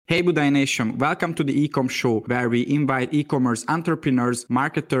Hey Budai Nation, welcome to the Ecom Show, where we invite e-commerce entrepreneurs,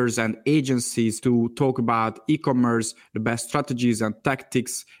 marketers, and agencies to talk about e-commerce, the best strategies and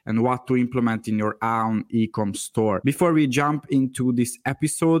tactics, and what to implement in your own e-com store. Before we jump into this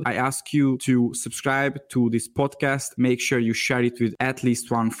episode, I ask you to subscribe to this podcast. Make sure you share it with at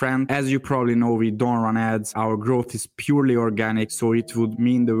least one friend. As you probably know, we don't run ads. Our growth is purely organic, so it would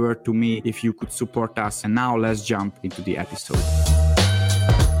mean the world to me if you could support us. And now let's jump into the episode.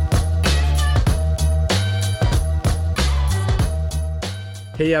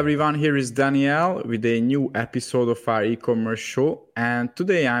 Hey everyone, here is Daniel with a new episode of our e-commerce show. And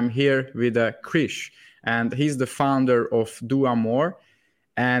today I'm here with Krish, and he's the founder of Amore.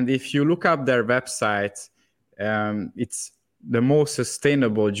 And if you look up their website, it's the most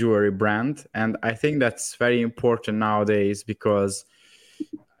sustainable jewelry brand. And I think that's very important nowadays because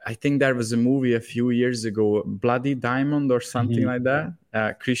I think there was a movie a few years ago, Bloody Diamond or something like that.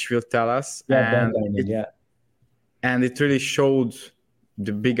 Krish will tell us. And it really showed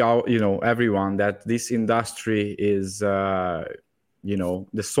the big, everyone that this industry is, the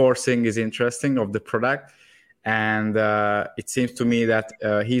sourcing is interesting of the product. And it seems to me that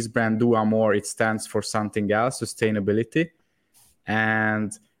his brand Amore, it stands for something else, sustainability.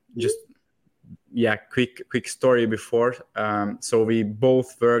 And just, quick story before. So we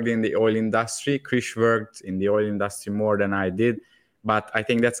both worked in the oil industry. Krish worked in the oil industry more than I did. But I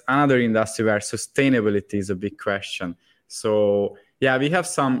think that's another industry where sustainability is a big question. So we have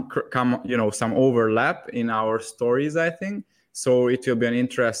some overlap in our stories, I think. So it will be an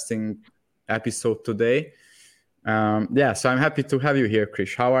interesting episode today. So I'm happy to have you here,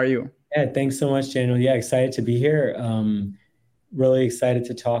 Krish. How are you? Yeah, thanks so much, Daniel. Yeah, excited to be here. Really excited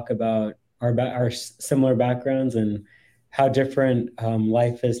to talk about our similar backgrounds and how different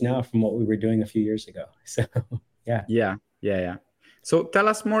life is now from what we were doing a few years ago. So, yeah. So tell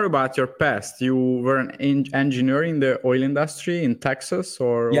us more about your past. You were an engineer in the oil industry in Texas,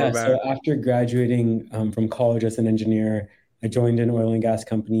 or so after graduating from college as an engineer, I joined an oil and gas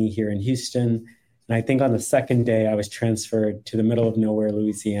company here in Houston. And I think on the second day, I was transferred to the middle of nowhere,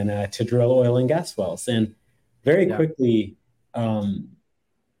 Louisiana, to drill oil and gas wells. And very quickly,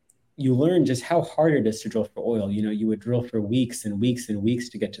 you learn just how hard it is to drill for oil. You would drill for weeks and weeks and weeks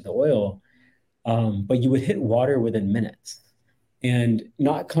to get to the oil, but you would hit water within minutes. And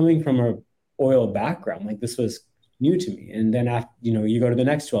not coming from an oil background, like this was new to me. And then after, you go to the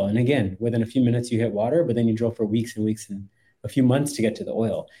next well, and again, within a few minutes you hit water, but then you drill for weeks and weeks and a few months to get to the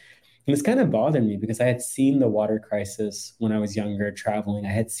oil. And this kind of bothered me because I had seen the water crisis when I was younger, traveling.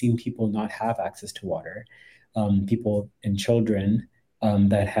 I had seen people not have access to water, people and children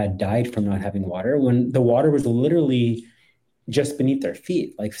that had died from not having water, when the water was literally just beneath their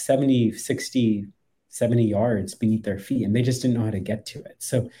feet, like 70 yards beneath their feet, and they just didn't know how to get to it.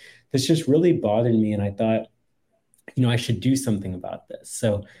 So this just really bothered me, and I thought, I should do something about this.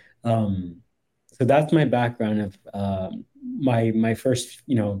 So that's my background of my first,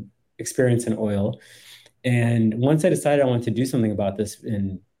 experience in oil. And once I decided I wanted to do something about this,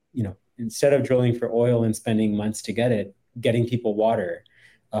 and instead of drilling for oil and spending months to getting people water,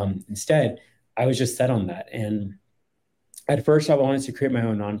 instead, I was just set on that. And at first, I wanted to create my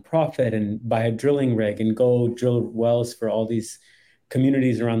own nonprofit and buy a drilling rig and go drill wells for all these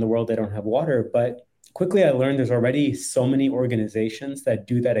communities around the world that don't have water. But quickly, I learned there's already so many organizations that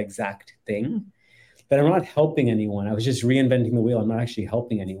do that exact thing that I'm not helping anyone. I was just reinventing the wheel. I'm not actually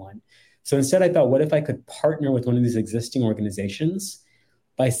helping anyone. So instead, I thought, what if I could partner with one of these existing organizations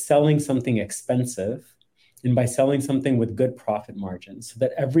by selling something expensive and by selling something with good profit margins so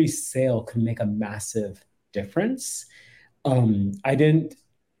that every sale could make a massive difference? I didn't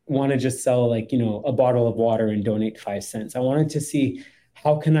want to just sell a bottle of water and donate 5 cents. I wanted to see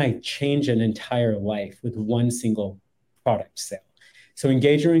how can I change an entire life with one single product sale. So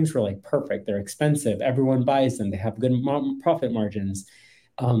engagement rings were perfect. They're expensive. Everyone buys them. They have good profit margins.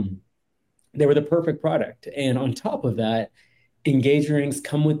 They were the perfect product. And on top of that, engagement rings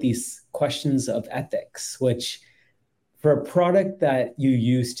come with these questions of ethics, which for a product that you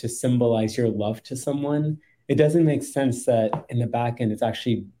use to symbolize your love to someone, it doesn't make sense that in the back end, it's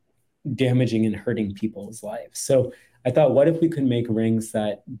actually damaging and hurting people's lives. So I thought, what if we could make rings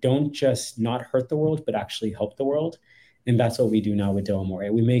that don't just not hurt the world, but actually help the world? And that's what we do now with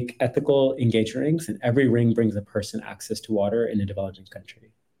Amore. We make ethical engagement rings, and every ring brings a person access to water in a developing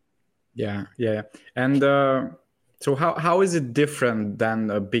country. Yeah. And so how is it different than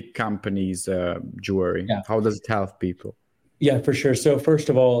a big company's jewelry? Yeah. How does it help people? Yeah, for sure. So first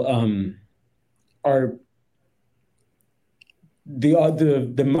of all,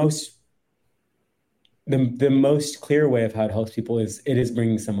 the most the most clear way of how it helps people is it is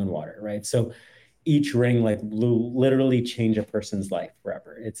bringing someone water, right? So each ring like will literally change a person's life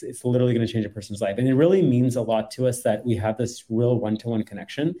forever. It's literally going to change a person's life, and it really means a lot to us that we have this real one-to-one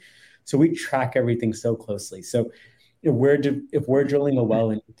connection. So we track everything so closely. So if we're drilling a well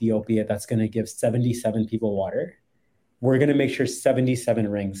in Ethiopia that's going to give 77 people water, we're going to make sure 77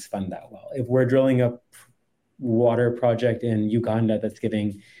 rings fund that well. If we're drilling a water project in Uganda that's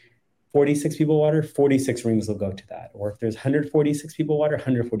giving 46 people water, 46 rings will go to that. Or if there's 146 people water,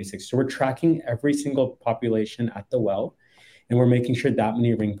 146. So we're tracking every single population at the well, and we're making sure that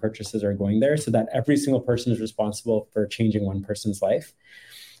many ring purchases are going there so that every single person is responsible for changing one person's life.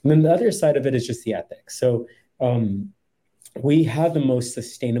 And then the other side of it is just the ethics. So we have the most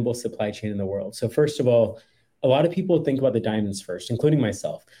sustainable supply chain in the world. So first of all, a lot of people think about the diamonds first, including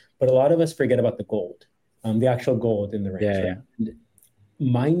myself, but a lot of us forget about the gold, the actual gold in the rings. Yeah, right? yeah.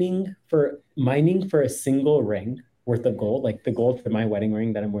 Mining for a single ring worth of gold, like the gold for my wedding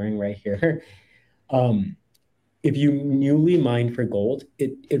ring that I'm wearing right here, if you newly mine for gold,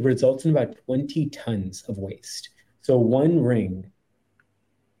 it results in about 20 tons of waste. So one ring,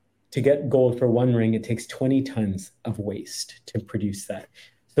 to get gold for one ring, it takes 20 tons of waste to produce that.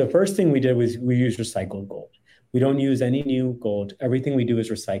 So the first thing we did was we used recycled gold. We don't use any new gold. Everything we do is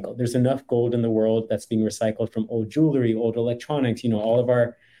recycled. There's enough gold in the world that's being recycled from old jewelry, old electronics, all of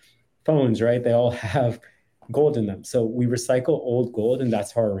our phones, right? They all have gold in them. So we recycle old gold, and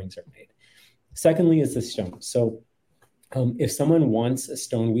that's how our rings are made. Secondly is the stone. So if someone wants a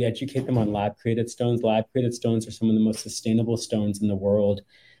stone, we educate them on lab-created stones. Lab-created stones are some of the most sustainable stones in the world.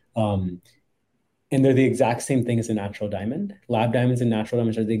 And they're the exact same thing as a natural diamond. Lab diamonds and natural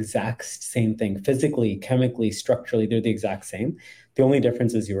diamonds are the exact same thing. Physically, chemically, structurally, they're the exact same. The only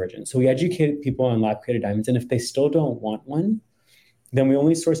difference is the origin. So we educate people on lab-created diamonds, and if they still don't want one, then we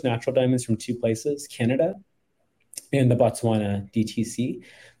only source natural diamonds from two places, Canada and the Botswana DTC.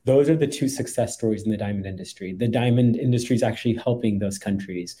 Those are the two success stories in the diamond industry. The diamond industry is actually helping those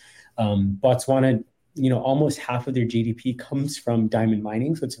countries. Botswana, almost half of their GDP comes from diamond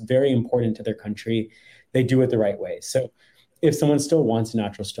mining. So it's very important to their country. They do it the right way. So if someone still wants a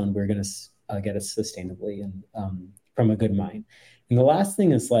natural stone, we're going to get it sustainably and from a good mine. And the last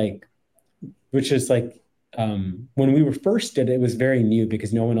thing is which is when we were first did it, it was very new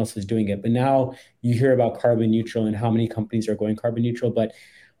because no one else was doing it. But now you hear about carbon neutral and how many companies are going carbon neutral. But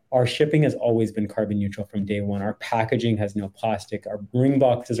our shipping has always been carbon neutral from day one. Our packaging has no plastic. Our ring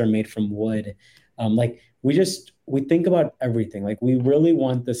boxes are made from wood. We think about everything. Like we really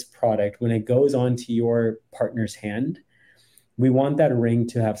want this product when it goes onto your partner's hand, we want that ring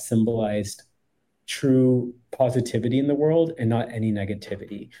to have symbolized true positivity in the world and not any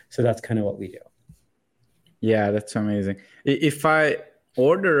negativity. So that's kind of what we do. Yeah, that's amazing. If I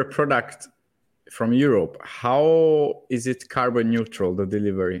order a product from Europe, how is it carbon neutral, the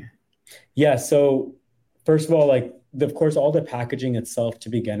delivery? Yeah, so first of all, of course, all the packaging itself to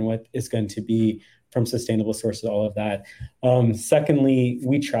begin with is going to be from sustainable sources, all of that. Secondly,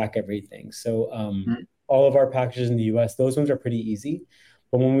 we track everything. So all of our packages in the US, those ones are pretty easy.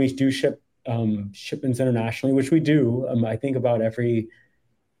 But when we do ship shipments internationally, which we do, I think about every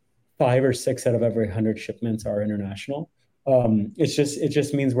 5 or 6 out of every 100 shipments are international. It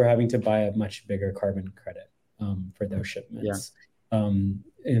just means we're having to buy a much bigger carbon credit for those shipments in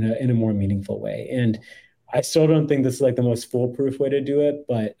a more meaningful way. And I still don't think this is the most foolproof way to do it,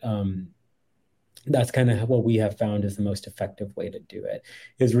 but that's kind of what we have found is the most effective way to do it,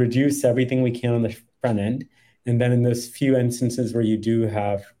 is reduce everything we can on the front end. And then in those few instances where you do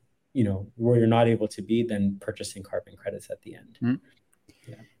have, where you're not able to be, then purchasing carbon credits at the end.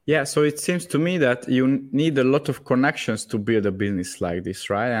 Mm-hmm. Yeah, so it seems to me that you need a lot of connections to build a business like this,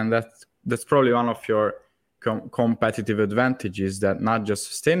 right? And that's probably one of your competitive advantages, that not just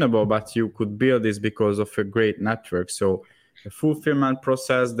sustainable, but you could build this because of a great network. So the fulfillment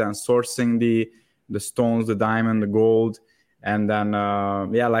process, then sourcing the stones, the diamond, the gold, and then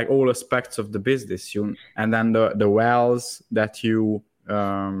all aspects of the business. And then the wells that you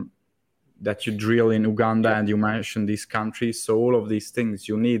drill in Uganda, and you mentioned these countries. So all of these things,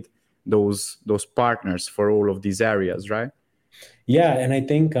 you need those partners for all of these areas, right? Yeah, and I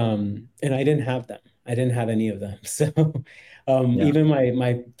think and I didn't have them. I didn't have any of them. So even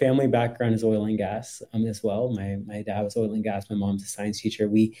my family background is oil and gas as well. My dad was oil and gas. My mom's a science teacher.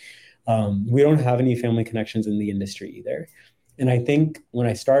 We don't have any family connections in the industry either. And I think when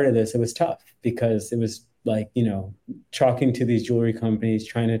I started this, it was tough because it was talking to these jewelry companies,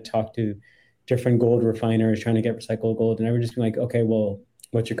 trying to talk to different gold refiners, trying to get recycled gold. And I would just be like, okay, well,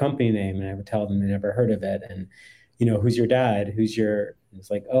 what's your company name? And I would tell them they never heard of it. And, who's your dad? It's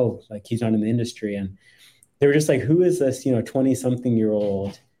like, oh, like he's not in the industry. And they were just like, who is this, 20 something year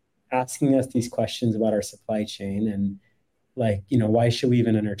old asking us these questions about our supply chain? And like, why should we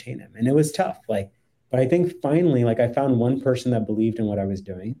even entertain him? And it was tough. Like, but I think finally, like I found one person that believed in what I was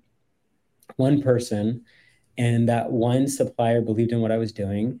doing, one person, and that one supplier believed in what I was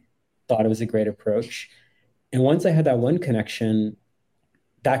doing, thought it was a great approach. And once I had that one connection,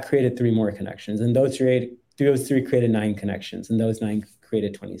 that created three more connections. And those three created nine connections, and those nine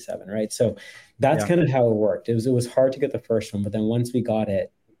created 27, right? So that's kind of how it worked. It was hard to get the first one, but then once we got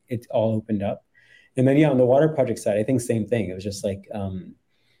it, it all opened up. And then, on the water project side, I think same thing. It was just like,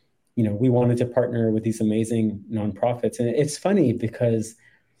 we wanted to partner with these amazing nonprofits. And it's funny because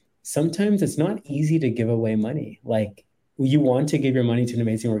sometimes it's not easy to give away money. Like, you want to give your money to an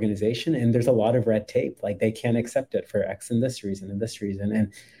amazing organization, and there's a lot of red tape. Like, they can't accept it for X and this reason and this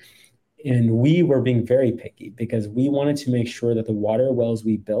reason. And we were being very picky because we wanted to make sure that the water wells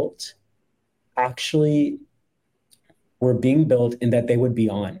we built actually were being built and that they would be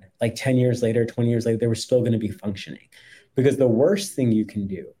on. Like 10 years later, 20 years later, they were still going to be functioning. Because the worst thing you can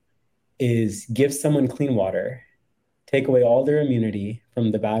do is give someone clean water, take away all their immunity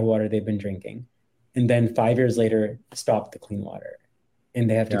from the bad water they've been drinking, and then 5 years later, stop the clean water. And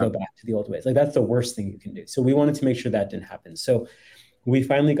they have to go back to the old ways. Like, that's the worst thing you can do. So we wanted to make sure that didn't happen. So we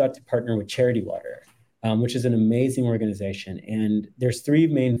finally got to partner with Charity Water, which is an amazing organization. And there's three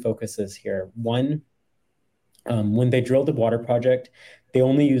main focuses here. One, when they drill the water project, they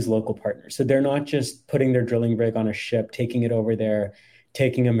only use local partners. So they're not just putting their drilling rig on a ship, taking it over there,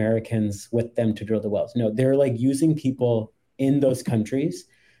 taking Americans with them to drill the wells. No, they're like using people in those countries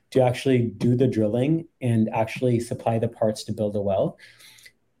to actually do the drilling and actually supply the parts to build a well.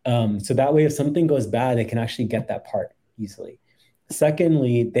 So that way, if something goes bad, they can actually get that part easily.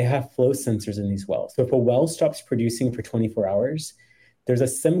 Secondly, they have flow sensors in these wells. So if a well stops producing for 24 hours, there's a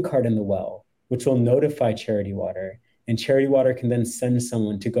SIM card in the well, which will notify Charity Water. And Charity Water can then send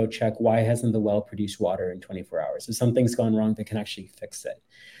someone to go check why hasn't the well produced water in 24 hours. If something's gone wrong, they can actually fix it.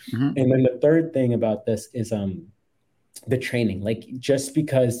 Mm-hmm. And then the third thing about this is the training. Like, just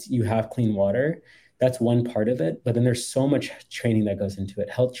because you have clean water, that's one part of it. But then there's so much training that goes into it: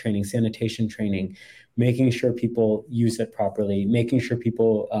 health training, sanitation training, making sure people use it properly, making sure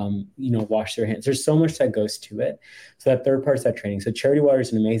people, wash their hands. There's so much that goes to it. So that third part is that training. So Charity Water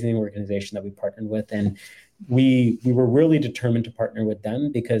is an amazing organization that we partnered with. And we were really determined to partner with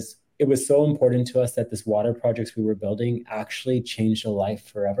them because it was so important to us that this water projects we were building actually changed a life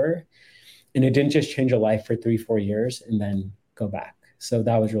forever. And it didn't just change a life for 3-4 years and then go back. So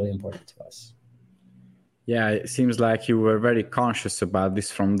that was really important to us. Yeah, it seems like you were very conscious about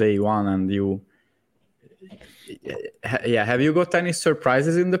this from day one, and have you got any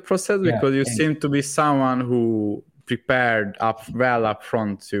surprises in the process? Because you seem to be someone who prepared up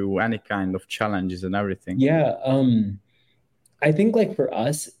front to any kind of challenges and everything. Yeah, I think like for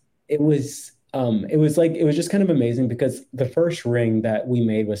us, it was just kind of amazing because the first ring that we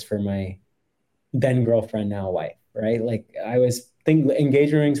made was for my then girlfriend, now wife, right? Like, I was thinking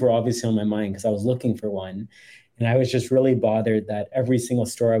engagement rings were obviously on my mind because I was looking for one. And I was just really bothered that every single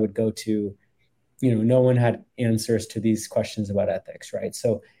store I would go to, no one had answers to these questions about ethics, right?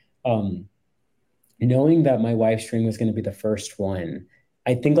 So knowing that my wife's ring was going to be the first one,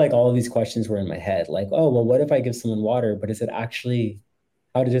 I think like all of these questions were in my head. Like, oh, well, what if I give someone water, but does it actually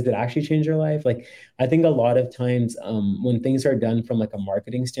change their life? Like, I think a lot of times when things are done from like a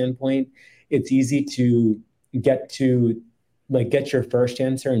marketing standpoint, it's easy to get your first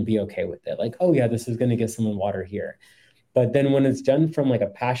answer and be okay with it. Like, oh yeah, this is going to give someone water here. But then when it's done from like a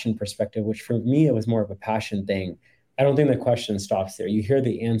passion perspective, which for me, it was more of a passion thing, I don't think the question stops there. You hear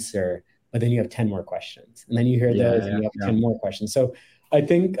the answer, but then you have 10 more questions. And then you hear those and you have 10 more questions. So I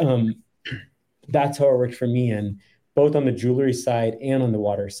think that's how it worked for me. And both on the jewelry side and on the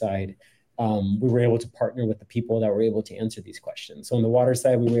water side, we were able to partner with the people that were able to answer these questions. So on the water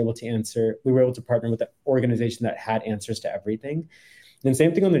side, we were able to partner with the organization that had answers to everything. And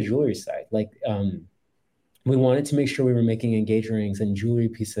same thing on the jewelry side. Like, we wanted to make sure we were making engagement rings and jewelry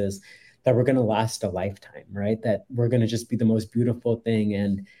pieces that were going to last a lifetime, right? That were going to just be the most beautiful thing.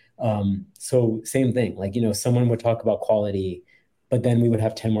 And so same thing, like, someone would talk about quality, but then we would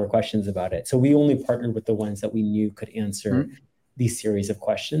have 10 more questions about it. So we only partnered with the ones that we knew could answer these series of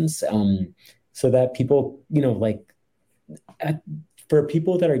questions, so that people, for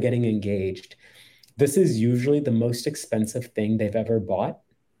people that are getting engaged, this is usually the most expensive thing they've ever bought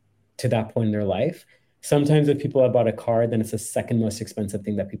to that point in their life. Sometimes if people have bought a car, then it's the second most expensive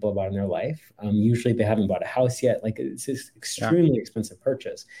thing that people have bought in their life. Usually they haven't bought a house yet. Like, it's this extremely expensive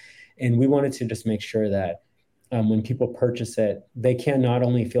purchase. And we wanted to just make sure that when people purchase it, they can not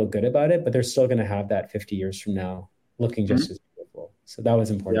only feel good about it, but they're still going to have that 50 years from now looking just as beautiful. So that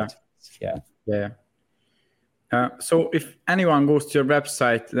was important to us. Yeah. Yeah. So if anyone goes to your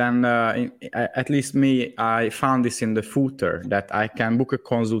website, then at least me, I found this in the footer that I can book a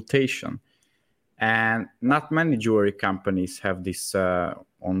consultation, and not many jewelry companies have this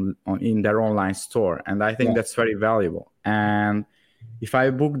on in their online store, and I think that's very valuable. And if I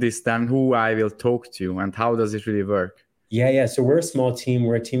book this, then who I will talk to, and how does it really work? Yeah. So we're a small team.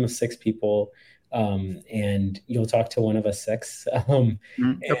 We're a team of 6 people, and you'll talk to one of us 6.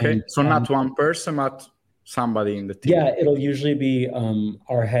 Okay, so not one person, but somebody in the team. Yeah, it'll usually be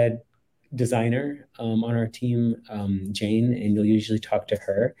our head designer on our team, Jane, and you'll usually talk to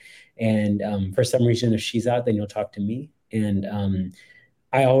her. And for some reason, if she's out, then you'll talk to me. And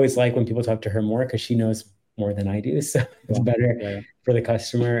I always like when people talk to her more because she knows more than I do, so it's better for the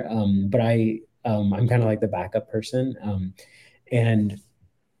customer. But I'm kind of like the backup person. And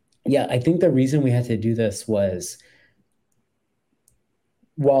yeah, I think the reason we had to do this was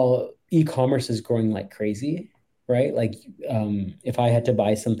while e-commerce is growing like crazy, right? Like if I had to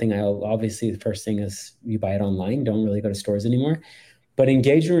buy something, obviously the first thing is you buy it online, don't really go to stores anymore. But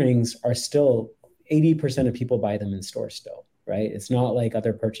engagement rings are still 80% of people buy them in stores still, right? It's not like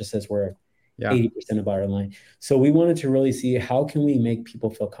other purchases where 80% of our online. So we wanted to really see how can we make people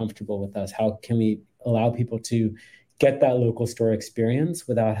feel comfortable with us? How can we allow people to get that local store experience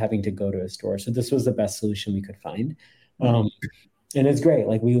without having to go to a store? So this was the best solution we could find. And it's great.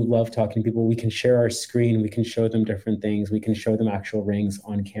 Like we love talking to people. We can share our screen. We can show them different things. We can show them actual rings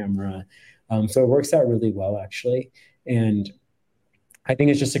on camera. So it works out really well, actually. And I think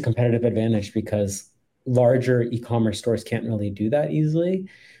it's just a competitive advantage because larger e-commerce stores can't really do that easily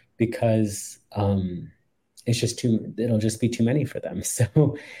because it'll just be too many for them.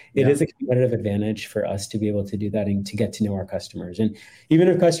 So it is a competitive advantage for us to be able to do that and to get to know our customers. And even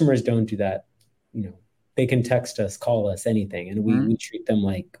if customers don't do that, they can text us, call us, anything. And we treat them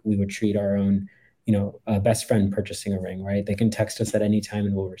like we would treat our own, best friend purchasing a ring, right? They can text us at any time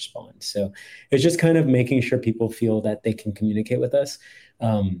and we'll respond. So it's just kind of making sure people feel that they can communicate with us.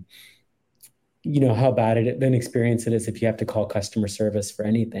 How bad an experience it is if you have to call customer service for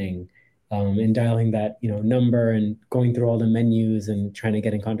anything, and dialing that, number and going through all the menus and trying to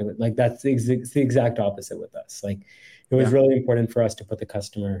get in contact with, like, that's the exact opposite with us. Like, it was really important for us to put the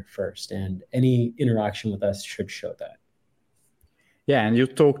customer first, and any interaction with us should show that. Yeah, and you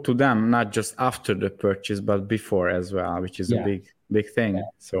talk to them not just after the purchase, but before as well, which is a big thing. Yeah.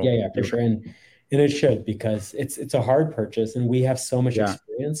 So for sure, and it should, because it's a hard purchase, and we have so much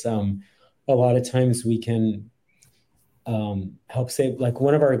experience. A lot of times we can help save. Like,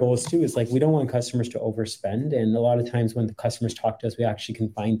 one of our goals too is, like, we don't want customers to overspend, and a lot of times when the customers talk to us, we actually can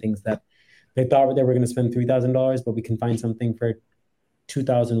find things that they thought they were going to spend $3,000, but we can find something for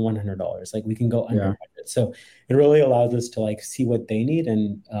 $2,100. Like, we can go under budget. So it really allows us to, like, see what they need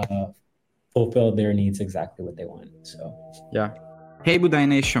and fulfill their needs exactly what they want. So Hey Budai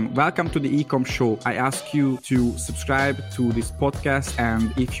Nation, welcome to the Ecom Show. I ask you to subscribe to this podcast,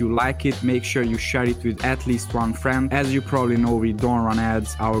 and if you like it, make sure you share it with at least one friend. As you probably know, we don't run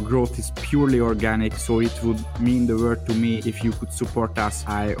ads. Our growth is purely organic, so it would mean the world to me if you could support us.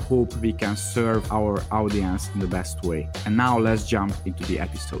 I hope we can serve our audience in the best way. And now let's jump into the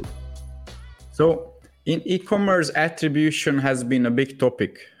episode. So in e-commerce, attribution has been a big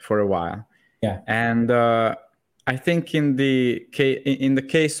topic for a while. And I think in the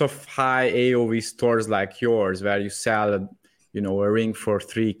case of high AOV stores like yours, where you sell a ring for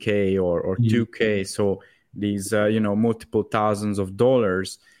 $3,000 or $2,000, so these multiple thousands of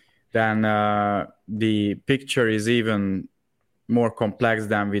dollars, then the picture is even more complex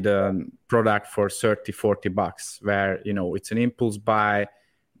than with a product for $30-$40, where it's an impulse buy.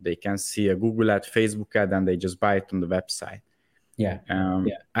 They can see a Google ad, Facebook ad, and they just buy it on the website.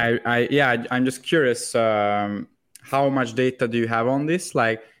 I'm just curious, how much data do you have on this?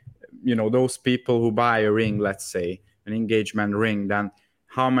 Like, those people who buy a ring, let's say an engagement ring, then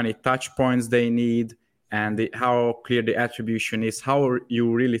how many touch points they need, and how clear the attribution is, how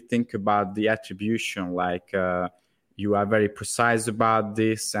you really think about the attribution, like you are very precise about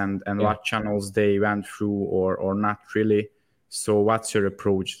this, and what channels they went through or not really. So what's your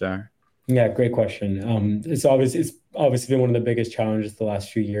approach there? Yeah, great question. It's obviously been one of the biggest challenges the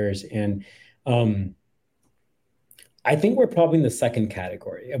last few years. And I think we're probably in the second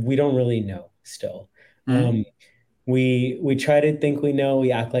category of we don't really know still. We try to think we know,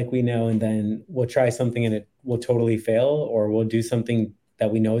 we act like we know, and then we'll try something and it will totally fail, or we'll do something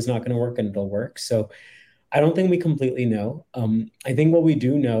that we know is not going to work and it'll work. So I don't think we completely know. I think what we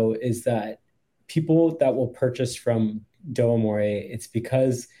do know is that people that will purchase from Amore, it's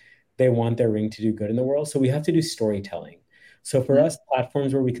because they want their ring to do good in the world. So we have to do storytelling. So for us,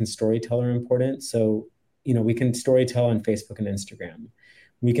 platforms where we can storytell are important. So, we can storytell on Facebook and Instagram.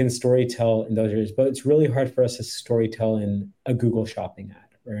 We can storytell in those areas, but it's really hard for us to storytell in a Google shopping ad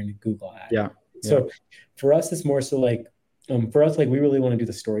or in a Google ad. Yeah. So for us, it's more so like, for us, like we really want to do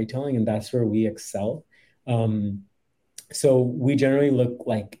the storytelling, and that's where we excel. So we generally look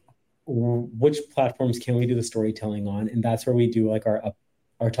like which platforms can we do the storytelling on, and that's where we do like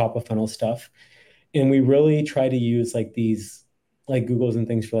our top of funnel stuff. And we really try to use like these like Googles and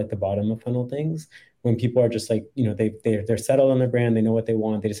things for like the bottom of funnel things. When people are just like, they're settled on their brand, they know what they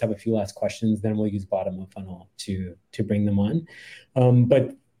want, they just have a few last questions, then we'll use bottom of funnel to bring them on.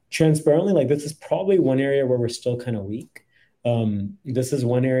 But transparently, like this is probably one area where we're still kind of weak. This is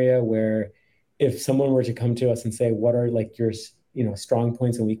one area where if someone were to come to us and say, what are like your, strong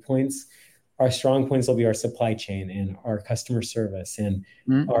points and weak points, our strong points will be our supply chain and our customer service and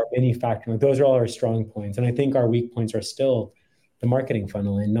our manufacturing. Those are all our strong points. And I think our weak points are still the marketing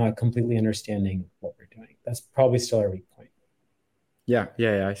funnel and not completely understanding what we're doing. That's probably still our weak point. Yeah,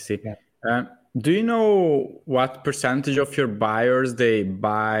 I see. Yeah. Do you know what percentage of your buyers they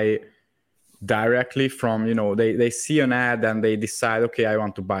buy directly from, they see an ad and they decide, okay, I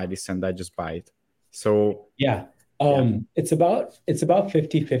want to buy this, and I just buy it? So it's about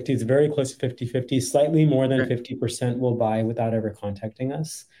 50-50. It's very close to 50-50. Slightly more than 50% will buy without ever contacting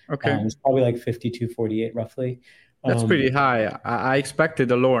us. It's probably like 52-48 roughly. That's pretty high. I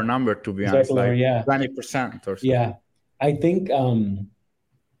expected a lower number, to be honest, like 20% or so. Yeah, I think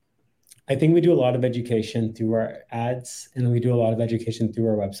we do a lot of education through our ads, and we do a lot of education through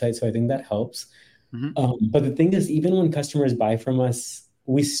our website. So I think that helps. But the thing is, even when customers buy from us,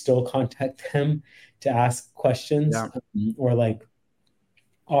 we still contact them to ask questions. Or like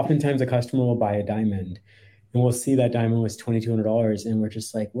oftentimes a customer will buy a diamond and we'll see that diamond was $2,200. And we're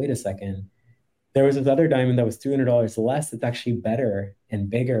just like, wait a second. There was this other diamond that was $300 less. It's actually better and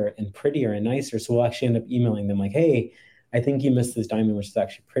bigger and prettier and nicer. So we'll actually end up emailing them like, hey, I think you missed this diamond, which is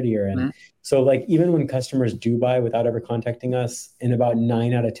actually prettier. And so like, even when customers do buy without ever contacting us, in about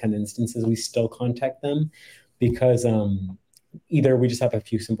 9 out of 10 instances, we still contact them because either we just have a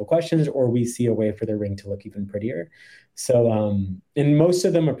few simple questions or we see a way for their ring to look even prettier. So, and most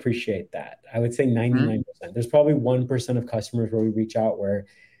of them appreciate that. I would say 99%. There's probably 1% of customers where we reach out where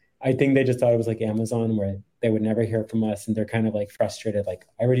I think they just thought it was like Amazon, where they would never hear from us and they're kind of like frustrated, like,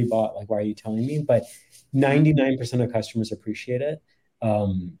 I already bought, like, why are you telling me? But 99% of customers appreciate it.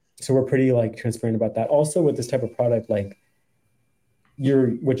 So we're pretty like transparent about that. Also with this type of product, like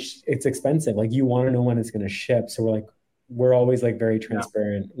which it's expensive, like you want to know when it's going to ship. So we're always like very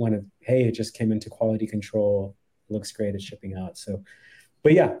transparent when hey, it just came into quality control, looks great, it's shipping out. So,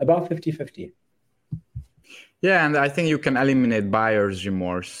 but yeah, about 50-50. Yeah, and I think you can eliminate buyer's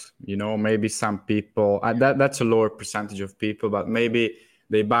remorse. Maybe some people, that's a lower percentage of people, but maybe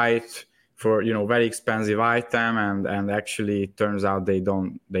they buy it for, very expensive item, and actually it turns out they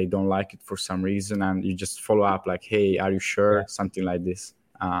don't like it for some reason, and you just follow up like, hey, are you sure? Something like this.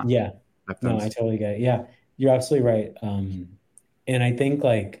 No, I totally get it. Yeah, you're absolutely right. And I think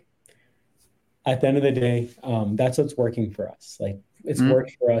like at the end of the day, that's what's working for us. Like it's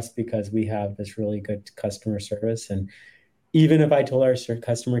worked for us because we have this really good customer service. And even if I told our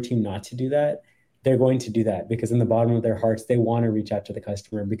customer team not to do that, they're going to do that because in the bottom of their hearts, they want to reach out to the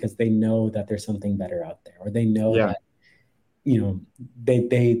customer because they know that there's something better out there, or they know that,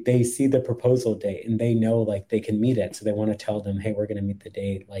 they see the proposal date and they know like they can meet it. So they want to tell them, hey, we're going to meet the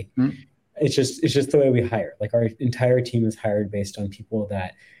date. Like it's just the way we hire. Like our entire team is hired based on people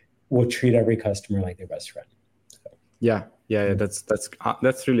that will treat every customer like their best friend. So. Yeah.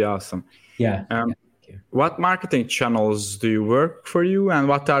 That's really awesome. Yeah. What marketing channels do you work for you, and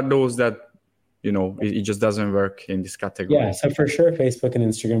what are those that it just doesn't work in this category? Yeah, so for sure, Facebook and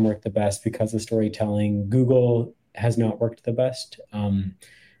Instagram work the best because of storytelling. Google has not worked the best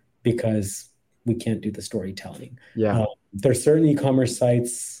because we can't do the storytelling. Yeah, there's certain e-commerce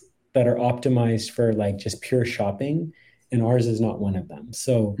sites that are optimized for like just pure shopping, and ours is not one of them.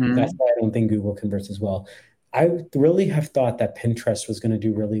 So that's why I don't think Google converts as well. I really have thought that Pinterest was going to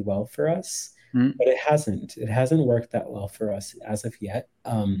do really well for us, but it hasn't. It hasn't worked that well for us as of yet.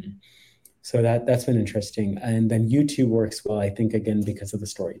 So that's been interesting. And then YouTube works well, I think, again, because of the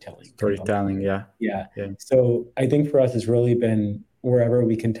storytelling. Yeah. So I think for us, it's really been wherever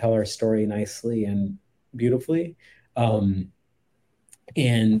we can tell our story nicely and beautifully. And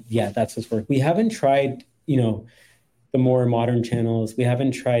yeah, that's what's worked. We haven't tried, the more modern channels. We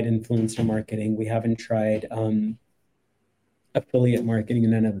haven't tried influencer marketing. We haven't tried affiliate marketing,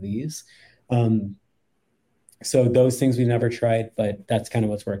 none of these. So those things we've never tried, but that's kind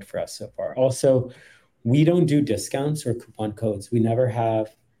of what's worked for us so far. Also, we don't do discounts or coupon codes. We never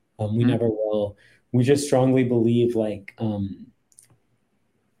have. We Mm. never will. We just strongly believe like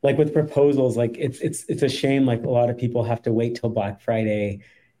with proposals, like it's a shame like a lot of people have to wait till Black Friday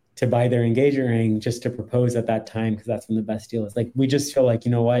to buy their engagement ring just to propose at that time because that's when the best deal is. Like we just feel like,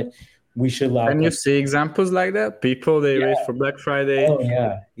 you know what, we should allow Can you customers. see examples like that? People, they wait Yeah. for Black Friday. Oh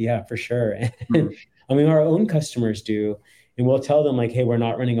yeah, yeah, for sure. Mm. I mean, our own customers do, and we'll tell them like, hey, we're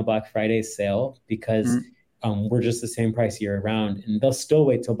not running a Black Friday sale because Mm. we're just the same price year round, and they'll still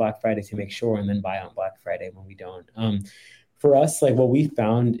wait till Black Friday to make sure and then buy on Black Friday when we don't. For us, like what we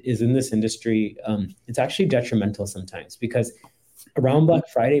found is in this industry, it's actually detrimental sometimes because around Black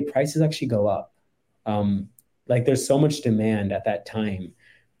Friday, prices actually go up. Like there's so much demand at that time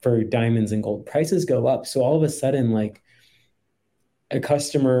for diamonds and gold. Prices go up. So all of a sudden, like a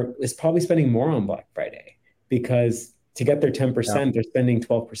customer is probably spending more on Black Friday because to get their Yeah. 10%, they're spending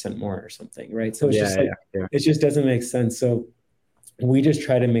 12% more or something, right? So it's just Yeah, like, yeah, yeah. it just doesn't make sense. So we just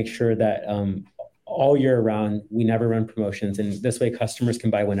try to make sure that all year round, we never run promotions. And this way, customers can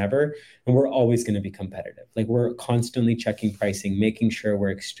buy whenever, and we're always going to be competitive. Like we're constantly checking pricing, making sure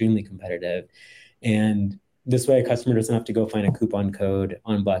we're extremely competitive. And this way, a customer doesn't have to go find a coupon code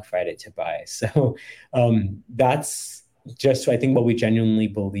on Black Friday to buy. So that's just, I think, what we genuinely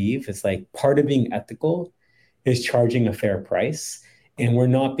believe is like part of being ethical is charging a fair price. And we're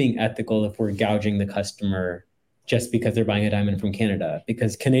not being ethical if we're gouging the customer just because they're buying a diamond from Canada,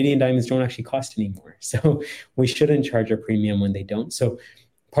 because Canadian diamonds don't actually cost anymore. So we shouldn't charge a premium when they don't. So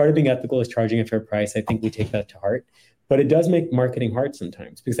part of being ethical is charging a fair price. I think we take that to heart. But it does make marketing hard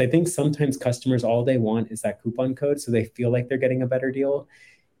sometimes because I think sometimes customers, all they want is that coupon code. So they feel like they're getting a better deal,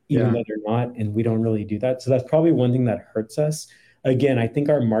 even Yeah. though they're not. And we don't really do that. So that's probably one thing that hurts us. Again, I think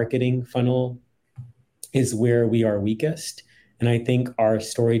our marketing funnel is where we are weakest. And I think our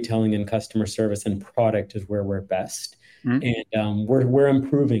storytelling and customer service and product is where we're best. Mm. And we're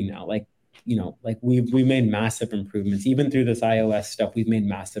improving now. Like, you know, like we've made massive improvements. Even through this iOS stuff, we've made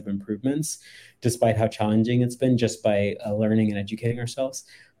massive improvements, despite how challenging it's been, just by learning and educating ourselves.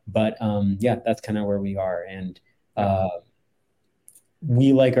 But yeah, that's kind of where we are. And Yeah.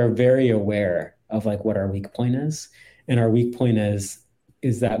 we like are very aware of like what our weak point is. And our weak point is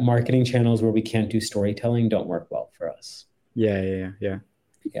that marketing channels where we can't do storytelling don't work well for us. Yeah, yeah, yeah.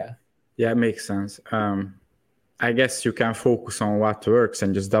 Yeah. Yeah, it makes sense. I guess you can focus on what works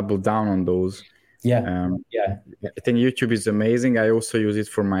and just double down on those. Yeah. Yeah. I think YouTube is amazing. I also use it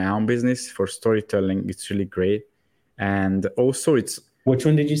for my own business for storytelling. It's really great, and also it's. Which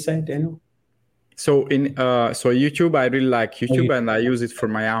one did you say, Daniel? So so YouTube, I really like YouTube, Oh, and I use it for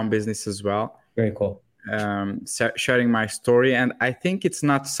my own business as well. very cool. Sharing my story, and I think it's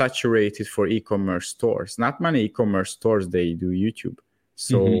not saturated for e-commerce stores. Not many e-commerce stores they do YouTube,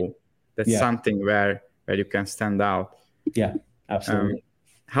 so that's something where you can stand out. Yeah, absolutely.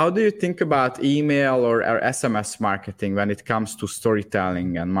 How do you think about email or SMS marketing when it comes to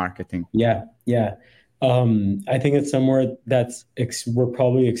storytelling and marketing? Yeah, yeah. I think it's somewhere that's we're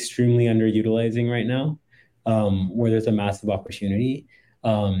probably extremely underutilizing right now, where there's a massive opportunity,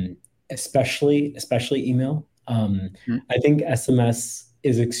 especially email. I think SMS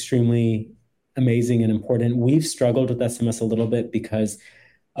is extremely amazing and important. We've struggled with SMS a little bit because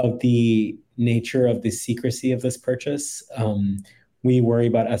of the nature of the secrecy of this purchase. We worry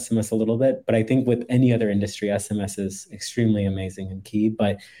about SMS a little bit, but I think with any other industry, SMS is extremely amazing and key.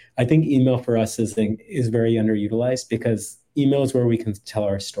 But I think email for us is very underutilized because email is where we can tell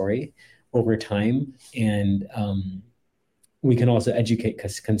our story over time, and we can also educate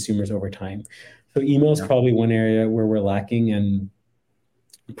consumers over time. So email is probably one area where we're lacking, and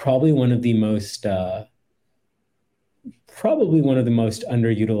probably one of the most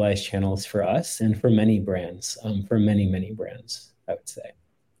underutilized channels for us and for many brands, for many brands. I would say.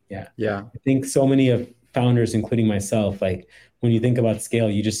 Yeah. Yeah. I think so many of founders, including myself, like when you think about scale,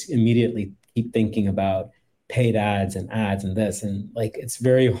 you just immediately keep thinking about paid ads and this. And like it's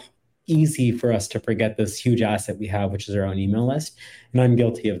very easy for us to forget this huge asset we have, which is our own email list. And I'm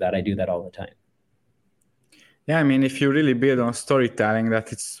guilty of that. I do that all the time. Yeah, I mean, if you really build on storytelling,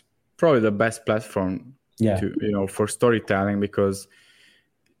 that it's probably the best platform to, for storytelling because,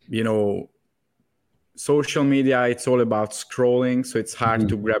 social media, it's all about scrolling, so it's hard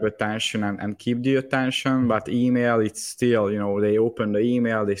to grab attention and keep the attention. But email, it's still, they open the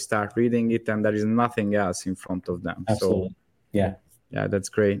email, they start reading it, and there is nothing else in front of them. Absolutely. So, yeah, that's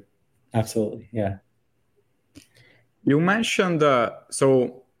great. Absolutely. Yeah. You mentioned,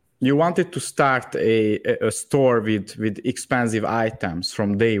 so you wanted to start a store with expensive items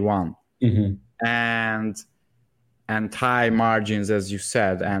from day one. and high margins, as you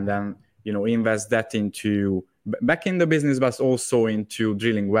said, and then invest that into back in the business, but also into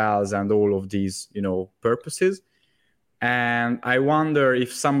drilling wells and all of these purposes. And I wonder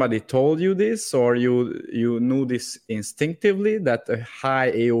if somebody told you this, or you knew this instinctively, that a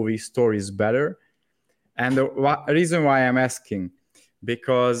high AOV store is better. And the reason why I'm asking,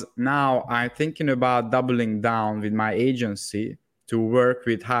 because now I'm thinking about doubling down with my agency to work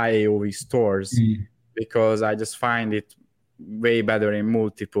with high AOV stores, because I just find it way better in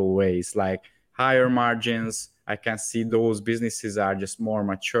multiple ways, like higher margins. I can see those businesses are just more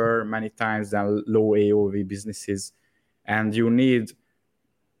mature many times than low AOV businesses. And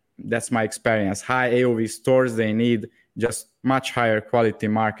that's my experience, high AOV stores, they need just much higher quality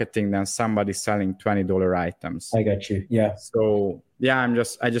marketing than somebody selling $20 items. I got you. Yeah. So yeah,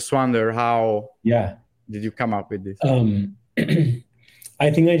 I just wonder, how did you come up with this? I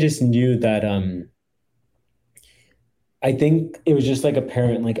think I just knew that I think it was just like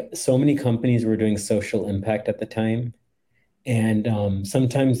apparent, like so many companies were doing social impact at the time. And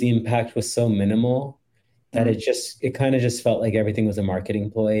sometimes the impact was so minimal that it kind of just felt like everything was a marketing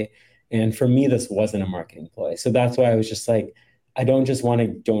ploy. And for me, this wasn't a marketing ploy. So that's why I was just like, I don't just want to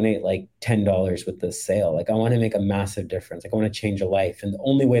donate like $10 with this sale. Like I want to make a massive difference. Like I want to change a life. And the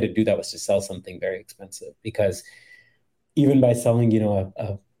only way to do that was to sell something very expensive, because even by selling,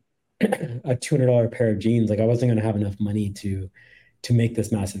 a $200 pair of jeans, like I wasn't going to have enough money to make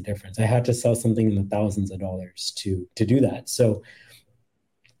this massive difference. I had to sell something in the thousands of dollars to do that. So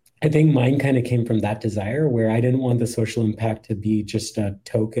I think mine kind of came from that desire, where I didn't want the social impact to be just a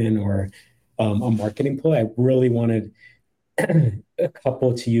token or a marketing ploy. I really wanted a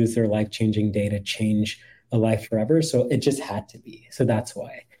couple to use their life-changing day to change a life forever. So it just had to be. So that's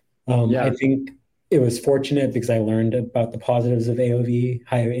why. I think it was fortunate because I learned about the positives of AOV,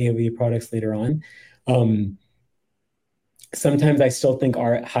 higher AOV products later on. Sometimes I still think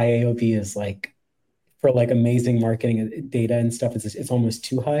our high AOV is like, for like amazing marketing data and stuff, it's almost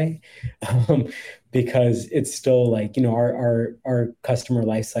too high, because it's still like, our customer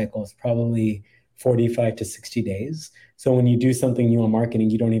life cycle is probably 45 to 60 days. So when you do something new on marketing,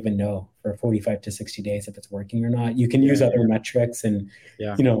 you don't even know for 45 to 60 days if it's working or not. You can use other metrics and,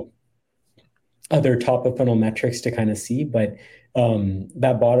 other top of funnel metrics to kind of see, but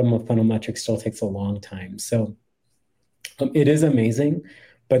that bottom of funnel metric still takes a long time. So it is amazing,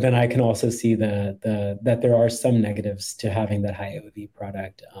 but then I can also see that there are some negatives to having that high AOV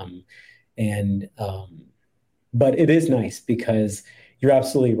product. But it is nice because you're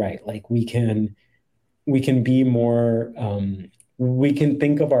absolutely right. Like we can be more, we can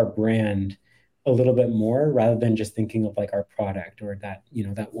think of our brand a little bit more rather than just thinking of like our product or that,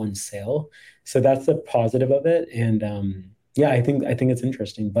 that one sale. So that's the positive of it. And I think it's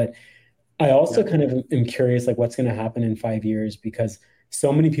interesting, but I also kind of am curious, like what's going to happen in 5 years, because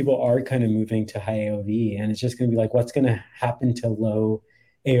so many people are kind of moving to high AOV, and it's just going to be like, what's going to happen to low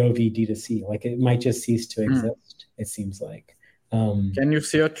AOV D2C? Like it might just cease to exist. It seems like. Can you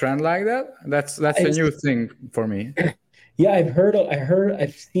see a trend like that? That's a new thing for me. Yeah,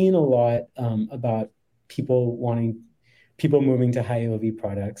 I've seen a lot about people moving to high AOV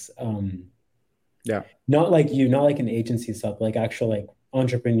products. Not like an agency stuff, like actual like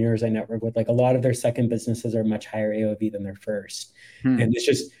entrepreneurs I network with, like a lot of their second businesses are much higher AOV than their first. And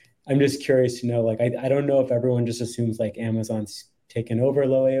I'm just curious to know, like, I don't know if everyone just assumes like Amazon's taken over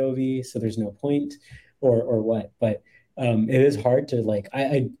low AOV, so there's no point or what, but it is hard to like,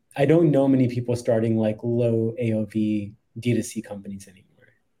 I don't know many people starting like low AOV D2C companies anymore.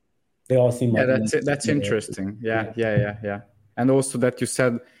 They all seem like that's interesting. Yeah. And also that you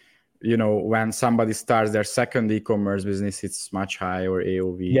said, when somebody starts their second e-commerce business, it's much higher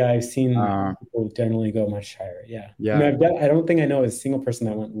AOV. Yeah, I've seen people generally go much higher. Yeah. Yeah. I don't think I know a single person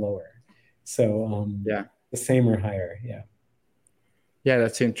that went lower. So the same or higher. Yeah. Yeah,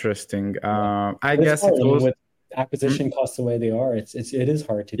 that's interesting. I guess it was with acquisition costs the way they are. It is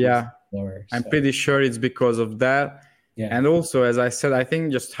hard to do lower. I'm pretty sure it's because of that. Yeah. And also, as I said, I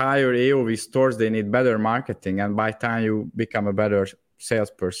think just higher AOV stores, they need better marketing, and by time you become a better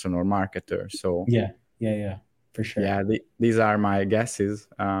salesperson or marketer. So yeah, for sure. Yeah, these are my guesses.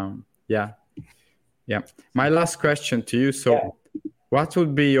 Yeah. My last question to you. So what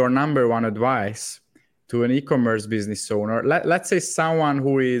would be your number one advice to an e-commerce business owner? Let's say someone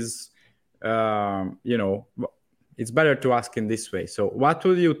who is, it's better to ask in this way. So what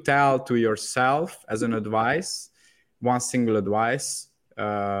would you tell to yourself as an advice, one single advice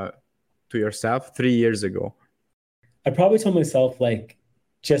to yourself 3 years ago? I probably told myself, like,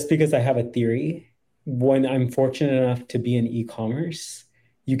 just because I have a theory, when I'm fortunate enough to be in e-commerce,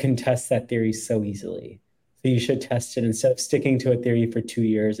 you can test that theory so easily. So you should test it instead of sticking to a theory for 2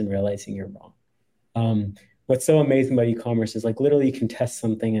 years and realizing you're wrong. What's so amazing about e-commerce is like literally you can test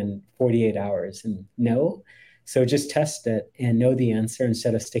something in 48 hours and know. So just test it and know the answer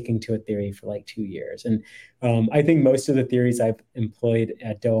instead of sticking to a theory for like 2 years. And I think most of the theories I've employed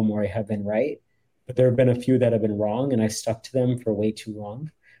at Amore have been right, but there have been a few that have been wrong, and I stuck to them for way too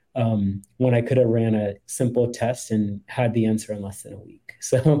long. When I could have ran a simple test and had the answer in less than a week.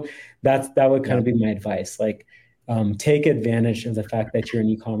 So that would kind of be my advice. Like, take advantage of the fact that you're in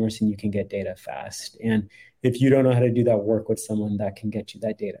e-commerce and you can get data fast. And if you don't know how to do that, work with someone that can get you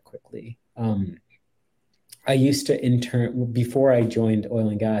that data quickly. I used to intern before I joined oil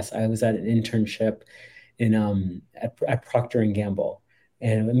and gas. I was at an internship in at Procter and Gamble,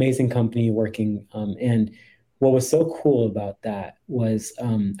 an amazing company working. And what was so cool about that was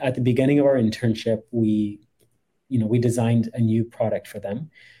at the beginning of our internship, we designed a new product for them,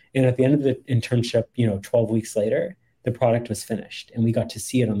 and at the end of the internship, 12 weeks later, the product was finished, and we got to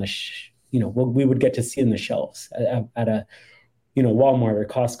see it on we would get to see it in the shelves at a Walmart or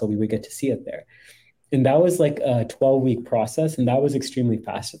Costco. We would get to see it there. And that was like a 12-week process, and that was extremely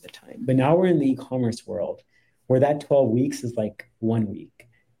fast at the time. But now we're in the e-commerce world where that 12 weeks is like 1 week.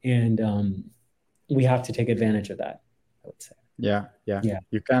 And we have to take advantage of that, I would say. Yeah.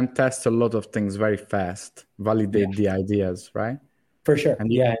 You can test a lot of things very fast, validate the ideas, right? For sure.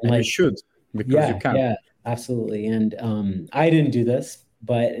 And you should, because you can. Yeah, absolutely. And I didn't do this,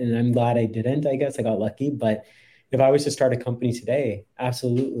 and I'm glad I didn't, I guess. I got lucky. But if I was to start a company today,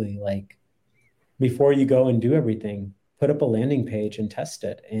 absolutely, like, before you go and do everything, put up a landing page and test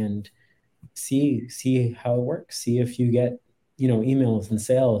it and see how it works. See if you get, emails and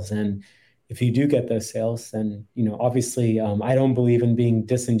sales. And if you do get those sales, then, obviously, I don't believe in being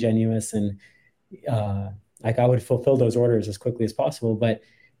disingenuous and like I would fulfill those orders as quickly as possible. But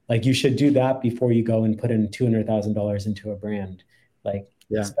like, you should do that before you go and put in $200,000 into a brand. Like,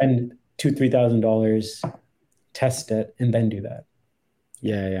 spend $2,000-$3,000, test it, and then do that.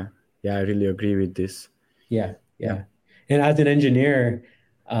 Yeah, I really agree with this. Yeah. And as an engineer,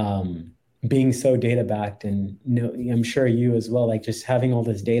 being so data backed, and I'm sure you as well, like just having all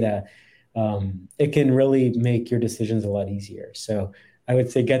this data, it can really make your decisions a lot easier. So I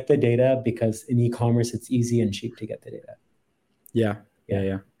would say get the data, because in e-commerce, it's easy and cheap to get the data. Yeah.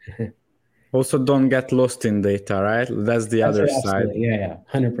 Also, don't get lost in data, right? That's the other side. Yeah,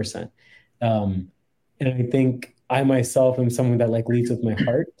 100%. And I think I myself am someone that like leads with my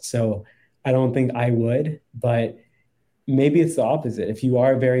heart. So I don't think I would, but maybe it's the opposite. If you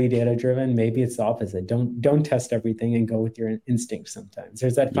are very data driven, maybe it's the opposite. Don't test everything and go with your instinct sometimes.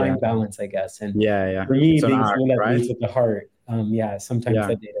 There's that fine balance, I guess. And for me, it's being someone that leads with the heart, sometimes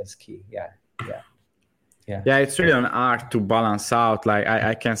that data is key. Yeah, it's really an art to balance out. Like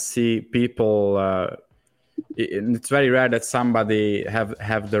I can see people, it's very rare that somebody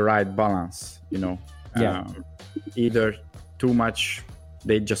have the right balance, either too much,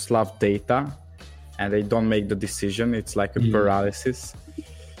 they just love data and they don't make the decision. It's like a paralysis.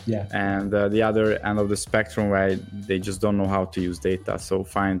 And the other end of the spectrum where they just don't know how to use data. So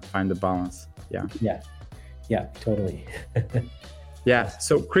find the balance. Yeah, totally.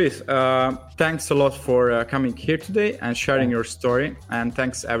 So Chris, thanks a lot for coming here today and sharing your story. And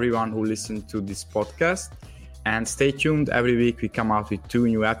thanks everyone who listened to this podcast. And stay tuned. Every week we come out with 2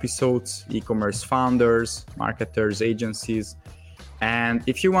 new episodes, e-commerce founders, marketers, agencies. And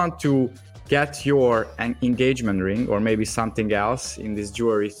if you want to get your engagement ring or maybe something else in this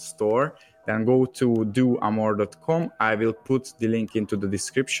jewelry store, then go to doamore.com. I will put the link into the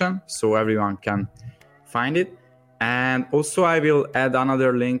description so everyone can find it. And also I will add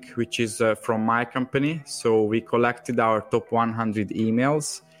another link, which is from my company. So we collected our top 100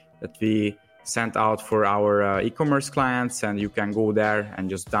 emails that we sent out for our e-commerce clients, and you can go there and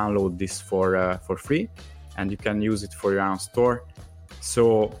just download this for free, and you can use it for your own store.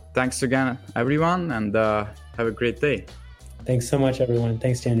 So thanks again, everyone, and have a great day. Thanks so much, everyone.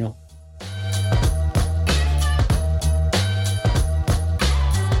 Thanks, Daniel.